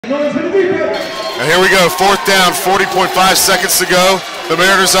And here we go, 4th down, 40.5 seconds to go. The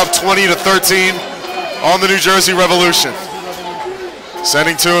Mariners up 20-13 on the New Jersey Revolution.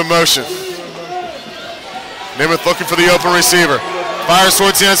 Sending two in motion. Namath looking for the open receiver. Fires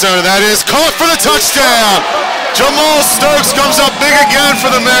towards the end zone, and that is caught for the touchdown. Jamal Stokes comes up big again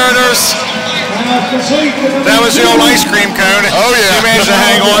for the Mariners. That was the old ice cream cone. Oh, yeah. He managed to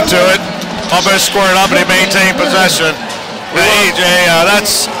hang on to it, almost squared up, and he maintained possession. EJ,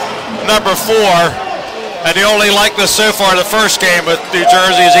 that's number 4. And the only likeness so far the first game with New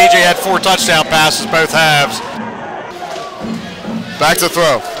Jersey is EJ had 4 touchdown passes both halves. Back to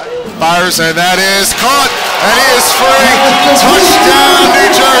throw. Fires, and that is caught, and he is free. Touchdown, New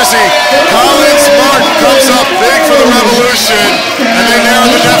Jersey. Collins Martin comes up big for the Revolution, and they narrow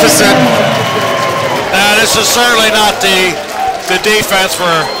the deficit. Now, this is certainly not the defense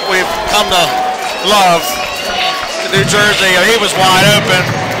we've come to love. New Jersey, he was wide open.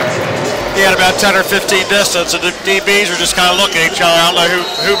 He had about 10 or 15 distance, and the DBs are just kind of looking at each other. I don't know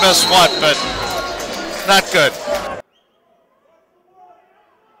who missed what, but not good.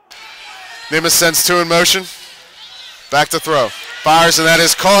 Namath sends two in motion. Back to throw. Fires, and that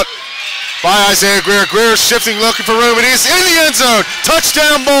is caught by Isaiah Greer. Greer shifting, looking for room, and he's in the end zone.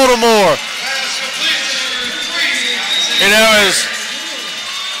 Touchdown, Baltimore. You know,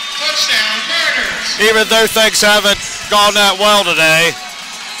 even though things haven't gone that well today,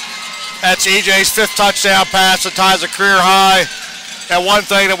 that's EJ's 5th touchdown pass that ties a career high. And one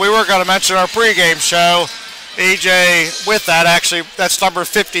thing that we were going to mention in our pregame show, EJ, with that, actually, that's number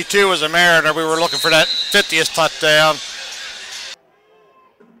 52 as a Mariner. We were looking for that 50th touchdown.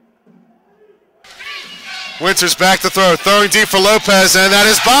 Winters back to throw, throwing deep for Lopez, and that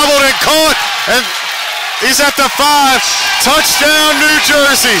is bobbled and caught, and he's at the 5. Touchdown, New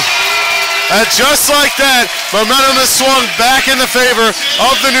Jersey. And just like that, momentum has swung back in the favor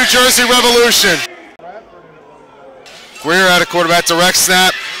of the New Jersey Revolution. Greer at a quarterback direct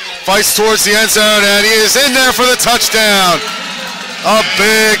snap. Fights towards the end zone, and he is in there for the touchdown. A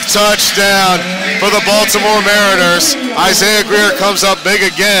big touchdown for the Baltimore Mariners. Isaiah Greer comes up big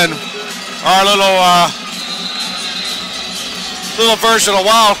again. Our little version of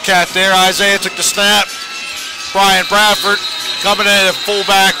Wildcat there. Isaiah took the snap. Brian Bradford coming in at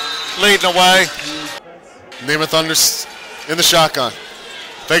fullback, leading away. Namath in the shotgun.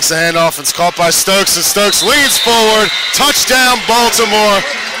 Fakes the handoff, and it's caught by Stokes, and Stokes leads forward. Touchdown, Baltimore.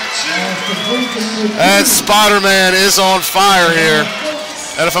 And Spider-Man is on fire here.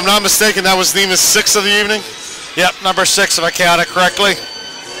 And if I'm not mistaken, that was Namath's 6th of the evening? Yep, number 6 if I counted correctly.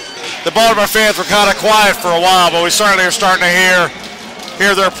 The Baltimore fans were kind of quiet for a while, but we certainly are starting to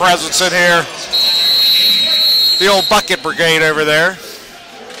hear their presence in here. The old Bucket Brigade over there.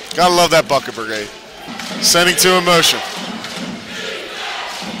 Gotta love that Bucket Brigade. Sending two in motion.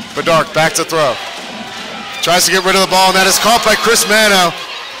 Bedard back to throw. Tries to get rid of the ball, and that is caught by Chris Mano.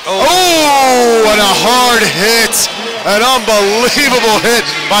 Oh, and a hard hit. An unbelievable hit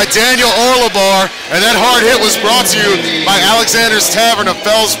by Daniel Orlebar. And that hard hit was brought to you by Alexander's Tavern of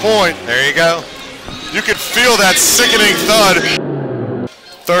Fells Point. There you go. You could feel that sickening thud.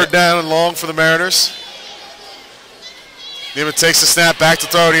 3rd down and long for the Mariners. Namath takes the snap, back to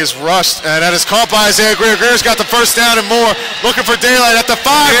throw, and he is rushed. And that is caught by Isaiah Greer. Greer's got the 1st down and more. Looking for daylight at the 5.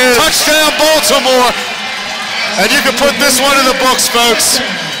 Touchdown, Baltimore. And you can put this one in the books, folks.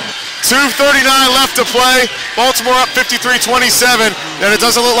 2:39 left to play. Baltimore up 53-27, and it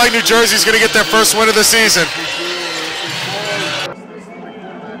doesn't look like New Jersey's going to get their first win of the season.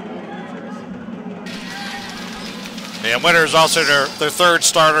 Yeah, Winters also their 3rd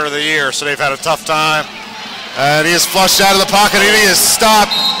starter of the year, so they've had a tough time. And he is flushed out of the pocket, and he is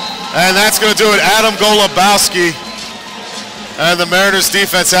stopped. And that's going to do it. Adam Golubowski and the Mariners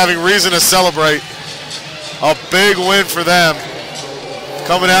defense having reason to celebrate. A big win for them.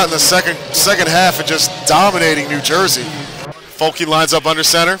 Coming out in the second half and just dominating New Jersey. Folke lines up under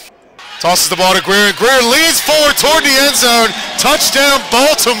center. Tosses the ball to Greer, and Greer leads forward toward the end zone. Touchdown,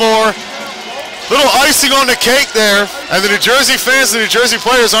 Baltimore. Little icing on the cake there. And the New Jersey fans, the New Jersey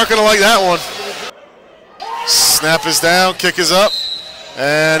players aren't going to like that one. Snap is down, kick is up,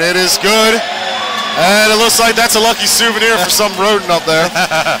 and it is good. And it looks like that's a lucky souvenir for some rodent up there.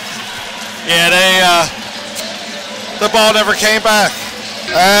 Yeah, the ball never came back.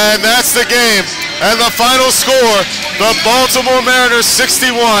 And that's the game. And the final score, the Baltimore Mariners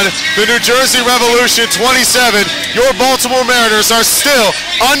 61, the New Jersey Revolution 27. Your Baltimore Mariners are still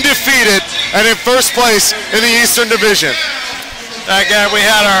undefeated and in first place in the Eastern Division. Again, we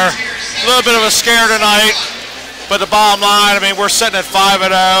had our little bit of a scare tonight, but the bottom line, I mean, we're sitting at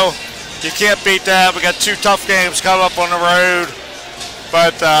 5-0. You can't beat that. We got 2 tough games coming up on the road.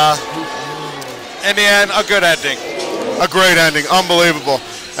 But in the end, a good ending. A great ending, unbelievable.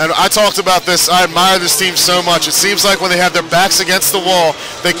 And I talked about this, I admire this team so much. It seems like when they have their backs against the wall,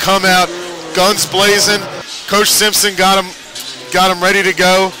 they come out guns blazing. Coach Simpson got them ready to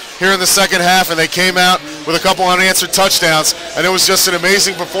go here in the second half, and they came out with a couple unanswered touchdowns, and it was just an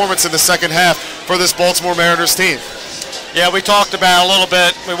amazing performance in the second half for this Baltimore Mariners team. Yeah, we talked about it a little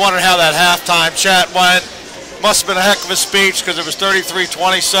bit. We wondered how that halftime chat went. Must have been a heck of a speech because it was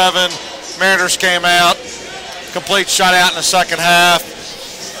 33-27. Mariners came out, complete shutout in the second half.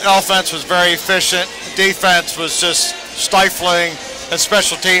 The offense was very efficient. Defense was just stifling, and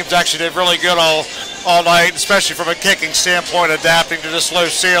special teams actually did really good all night, especially from a kicking standpoint, adapting to this low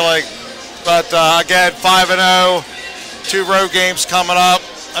ceiling. But again, 5-0, 2 road games coming up.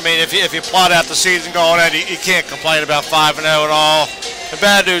 I mean, if you plot out the season going in, you can't complain about 5-0 at all. The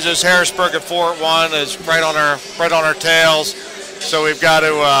bad news is Harrisburg at 4-1 is right on our tails. So we've got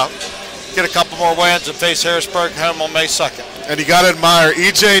to get a couple more wins and face Harrisburg home on May 2nd. And you got to admire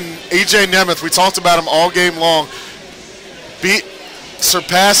EJ Nemeth. We talked about him all game long,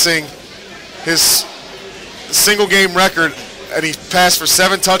 surpassing his single game record, and he passed for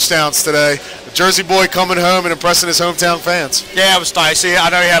 7 touchdowns today. The Jersey boy coming home and impressing his hometown fans. Yeah, it was nice. I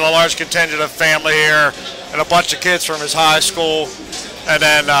know he had a large contingent of family here and a bunch of kids from his high school. And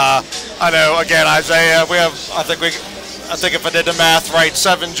then I know, again, Isaiah, we have, I think if I did the math right,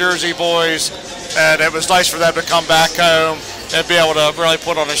 7 Jersey boys, and it was nice for them to come back home and be able to really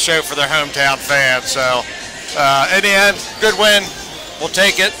put on a show for their hometown fans. So in the end, good win. We'll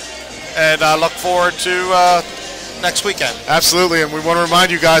take it, and I look forward to next weekend. Absolutely, and we want to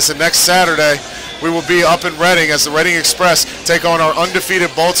remind you guys that next Saturday we will be up in Reading as the Reading Express take on our undefeated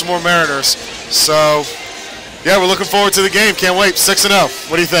Baltimore Mariners. So, yeah, we're looking forward to the game. Can't wait. 6-0.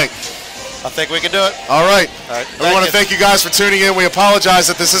 What do you think? I think we can do it. All right. We want to Thank thank you guys for tuning in. We apologize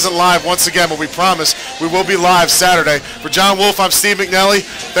that this isn't live once again, but we promise we will be live Saturday. For John Wolf, I'm Steve McNelly.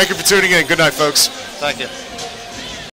 Thank you for tuning in. Good night, folks. Thank you.